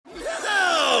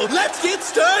Let's get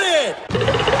started!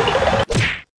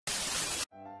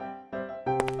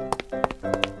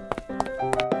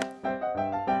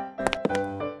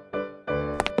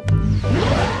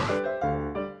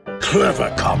 Clever,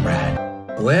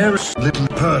 comrade. Where's little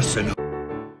person?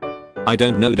 I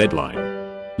don't know,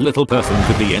 Deadline. Little person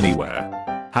could be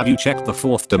anywhere. Have you checked the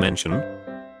fourth dimension?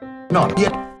 Not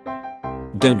yet.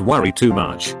 Don't worry too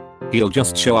much. He'll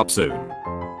just show up soon.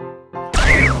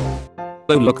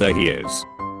 Oh look, there he is.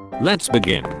 Let's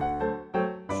begin.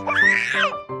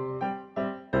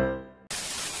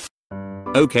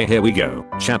 Okay, here we go.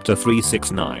 Chapter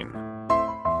 369.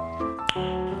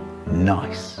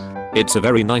 Nice. It's a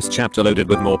very nice chapter loaded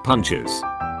with more punches.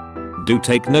 Do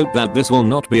take note that this will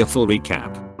not be a full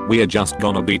recap. We are just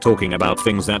gonna be talking about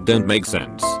things that don't make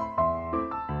sense.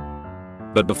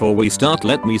 But before we start,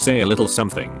 let me say a little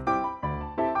something.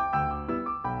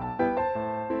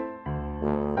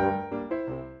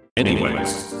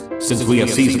 Anyways, since we are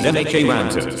seasoned MHA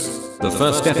ranters, the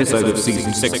first episode of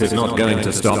season 6 is not going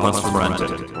to stop us from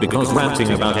ranting, because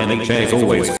ranting about MHA is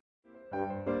always.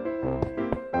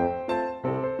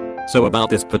 So about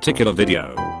this particular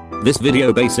video. This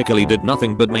video basically did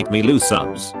nothing but make me lose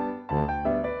subs.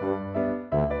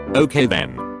 Okay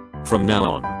then. From now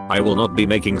on, I will not be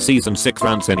making season 6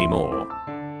 rants anymore.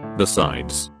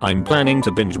 Besides, I'm planning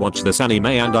to binge watch this anime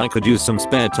and I could use some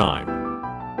spare time.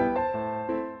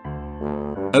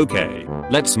 Okay,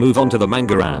 let's move on to the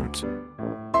manga rant.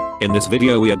 In this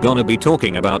video we are gonna be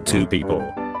talking about two people.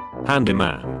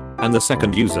 Handyman, and the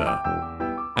second user.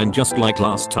 And just like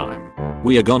last time,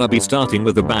 we are gonna be starting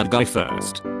with the bad guy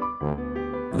first.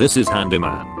 This is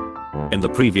Handyman. In the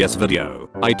previous video,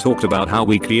 I talked about how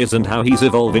weak he is and how he's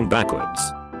evolving backwards.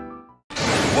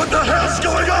 What the hell's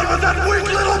going on with that weak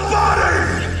little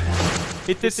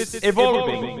body? It is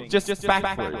evolving just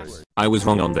backwards. I was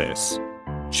wrong on this.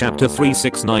 Chapter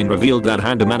 369 revealed that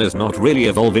Handyman is not really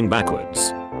evolving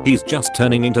backwards. He's just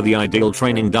turning into the ideal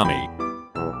training dummy.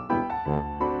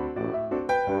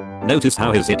 Notice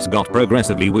how his hits got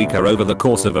progressively weaker over the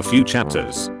course of a few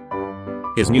chapters.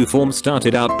 His new form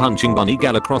started out punching Bunny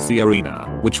Gal across the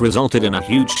arena, which resulted in a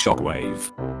huge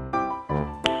shockwave.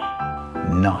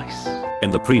 Nice. In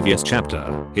the previous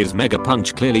chapter, his Mega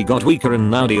Punch clearly got weaker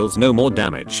and now deals no more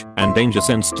damage, and Danger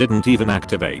Sense didn't even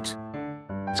activate.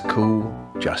 It's cool,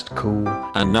 just cool.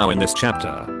 And now in this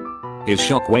chapter, his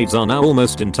shockwaves are now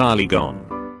almost entirely gone.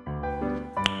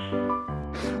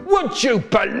 Would you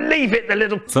believe it, the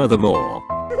little— Furthermore,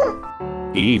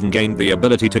 he even gained the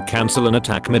ability to cancel an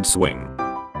attack mid-swing.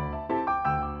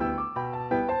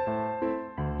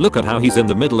 Look at how he's in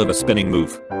the middle of a spinning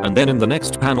move, and then in the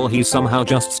next panel he's somehow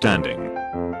just standing.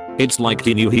 It's like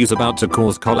he knew he's about to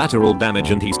cause collateral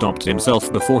damage and he stopped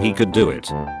himself before he could do it.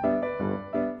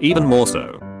 Even more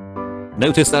so.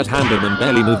 Notice that Handyman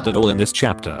barely moved at all in this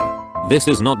chapter. This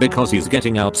is not because he's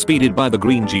getting outspeeded by the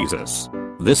Green Jesus.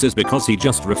 This is because he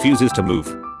just refuses to move.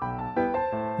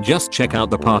 Just check out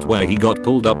the part where he got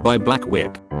pulled up by Black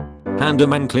Whip.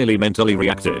 Handyman clearly mentally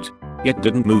reacted, yet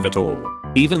didn't move at all,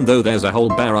 even though there's a whole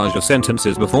barrage of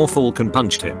sentences before Falcon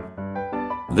punched him.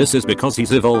 This is because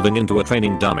he's evolving into a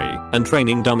training dummy, and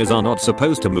training dummies are not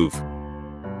supposed to move.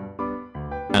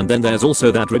 And then there's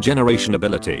also that regeneration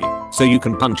ability, so you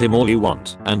can punch him all you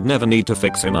want and never need to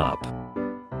fix him up.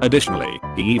 Additionally,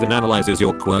 he even analyzes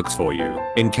your quirks for you,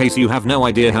 in case you have no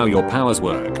idea how your powers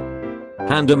work.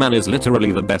 Handyman is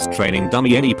literally the best training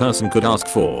dummy any person could ask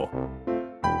for.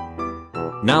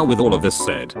 Now with all of this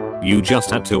said, you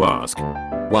just had to ask,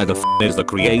 why the f is the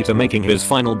creator making his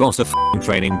final boss a f***ing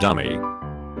training dummy?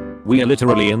 We are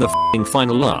literally in the f***ing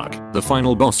final arc. The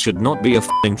final boss should not be a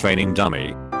f***ing training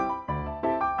dummy.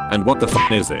 And what the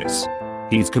f*** is this?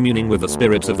 He's communing with the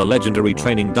spirits of the legendary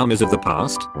training dummies of the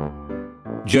past?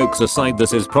 Jokes aside,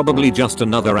 this is probably just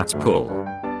another ass pull.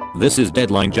 This is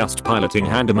Deadline just piloting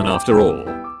Handyman after all.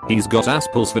 He's got ass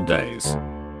pulls for days.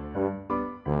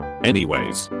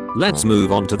 Anyways, let's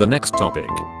move on to the next topic.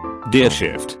 Dear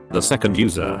Shift, the second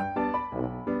user.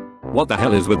 What the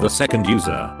hell is with the second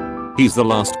user? He's the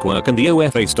last quirk in the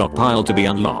OFA stockpile to be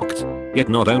unlocked. Yet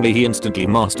not only he instantly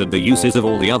mastered the uses of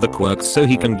all the other quirks so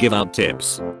he can give out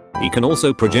tips. He can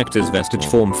also project his vestige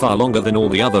form far longer than all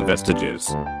the other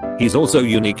vestiges. He's also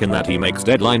unique in that he makes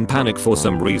Deadline panic for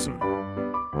some reason.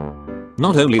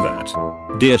 Not only that,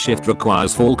 Dear Shift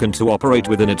requires Falcon to operate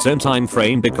within its own time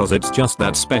frame because it's just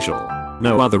that special.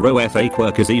 No other OFA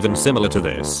quirk is even similar to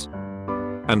this.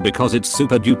 And because it's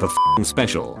super duper f***ing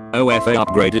special, OFA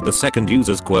upgraded the second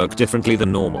user's quirk differently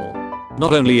than normal.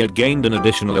 Not only it gained an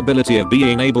additional ability of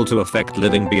being able to affect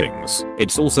living beings,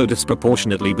 it's also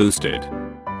disproportionately boosted.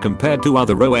 Compared to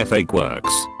other OFA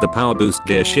quirks, the power boost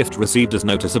gear shift received is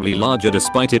noticeably larger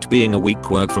despite it being a weak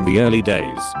quirk from the early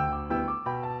days.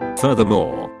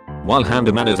 Furthermore, while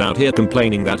Handyman is out here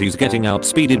complaining that he's getting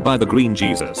outspeeded by the green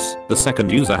Jesus, the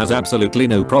second user has absolutely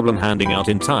no problem handing out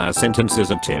entire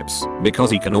sentences of tips, because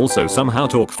he can also somehow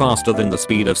talk faster than the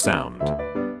speed of sound.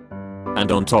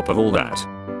 And on top of all that,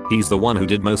 he's the one who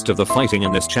did most of the fighting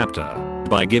in this chapter,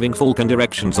 by giving Falcon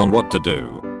directions on what to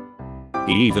do.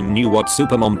 He even knew what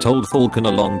Supermom told Falcon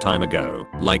a long time ago,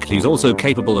 like he's also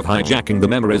capable of hijacking the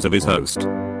memories of his host.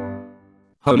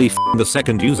 Holy f***, the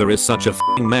second user is such a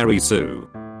f***ing Mary Sue.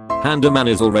 Handyman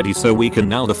is already so weak and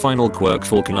now the final quirk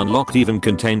Falcon unlocked even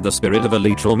contained the spirit of a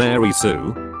literal Mary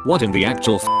Sue? What in the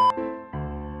actual f***?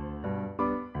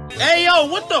 Hey yo,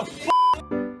 what the f***?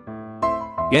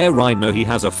 Yeah right, no, he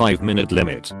has a 5-minute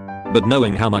limit. But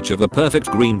knowing how much of a perfect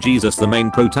green Jesus the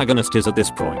main protagonist is at this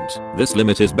point, this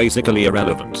limit is basically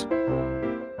irrelevant.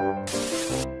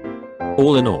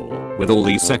 All in all, with all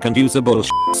these second user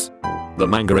bullshits, the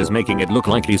manga is making it look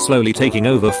like he's slowly taking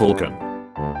over Falcon.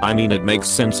 I mean, it makes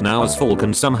sense now as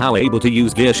Falcon somehow able to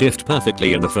use gear shift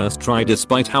perfectly in the first try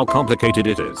despite how complicated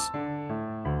it is.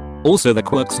 Also, the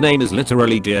quirk's name is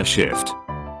literally gear shift.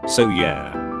 So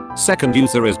yeah, second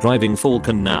user is driving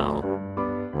Falcon now.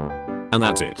 And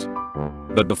that's it.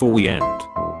 But before we end,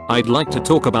 I'd like to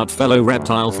talk about fellow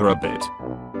Reptile for a bit.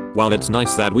 While it's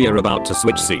nice that we are about to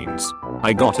switch scenes,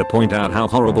 I gotta point out how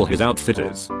horrible his outfit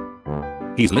is.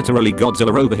 He's literally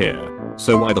Godzilla over here,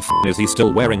 so why the f*** is he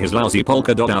still wearing his lousy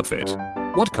polka dot outfit?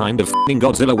 What kind of f***ing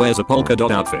Godzilla wears a polka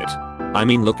dot outfit? I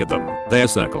mean, look at them, they're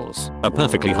circles, a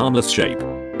perfectly harmless shape.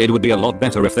 It would be a lot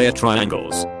better if they're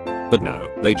triangles. But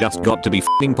no, they just got to be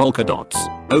f***ing polka dots.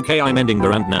 Okay, I'm ending the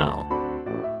rant now.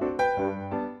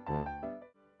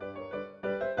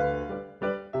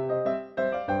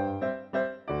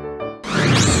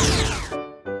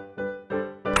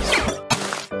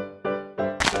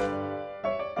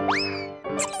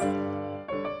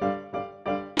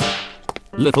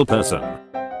 Little person,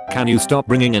 can you stop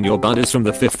bringing in your buddies from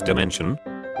the 5th dimension?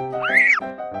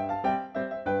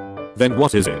 Then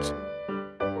what is it?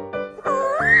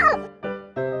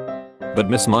 But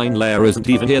Miss Mindlayer isn't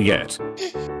even here yet.